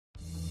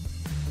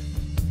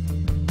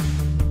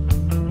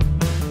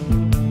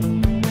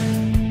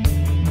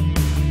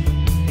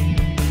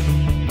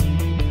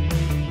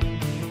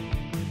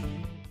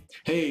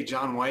Hey,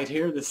 John White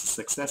here. This is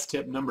success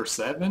tip number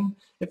 7.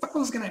 If I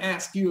was going to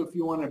ask you if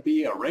you want to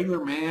be a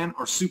regular man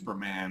or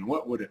Superman,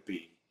 what would it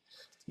be?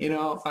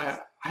 I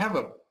have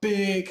a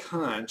big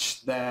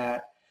hunch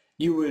that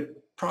you would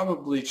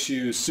probably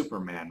choose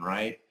Superman,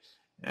 right?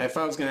 If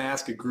I was going to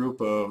ask a group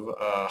of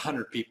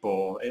 100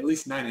 people, at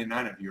least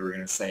 99 of you are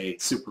going to say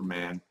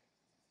Superman.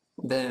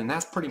 Then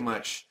that's pretty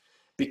much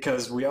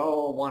because we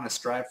all want to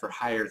strive for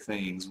higher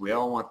things. We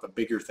all want the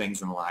bigger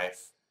things in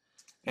life.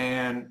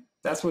 And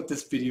that's what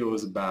this video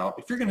is about.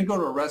 If you're going to go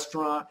to a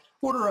restaurant,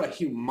 order a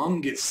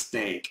humongous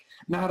steak,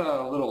 not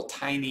a little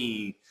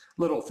tiny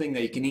little thing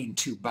that you can eat in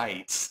 2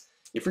 bites.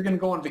 If you're going to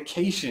go on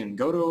vacation,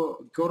 go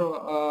to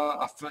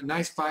a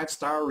nice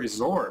 5-star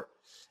resort.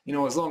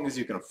 As long as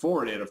you can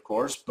afford it, of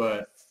course.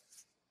 But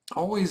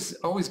always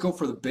go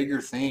for the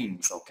bigger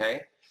things,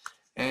 okay?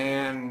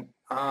 And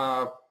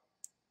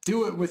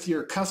do it with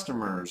your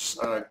customers.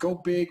 Go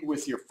big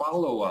with your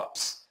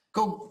follow-ups.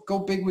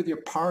 Go big with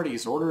your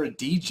parties. Order a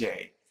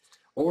DJ.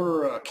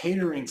 Order a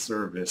catering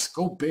service.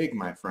 Go big,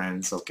 my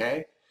friends,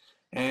 okay?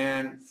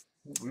 And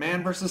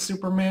man versus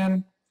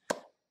Superman?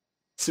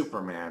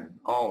 Superman,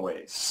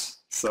 always.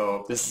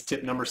 So this is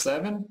tip number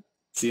 7.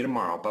 See you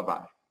tomorrow.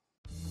 Bye-bye.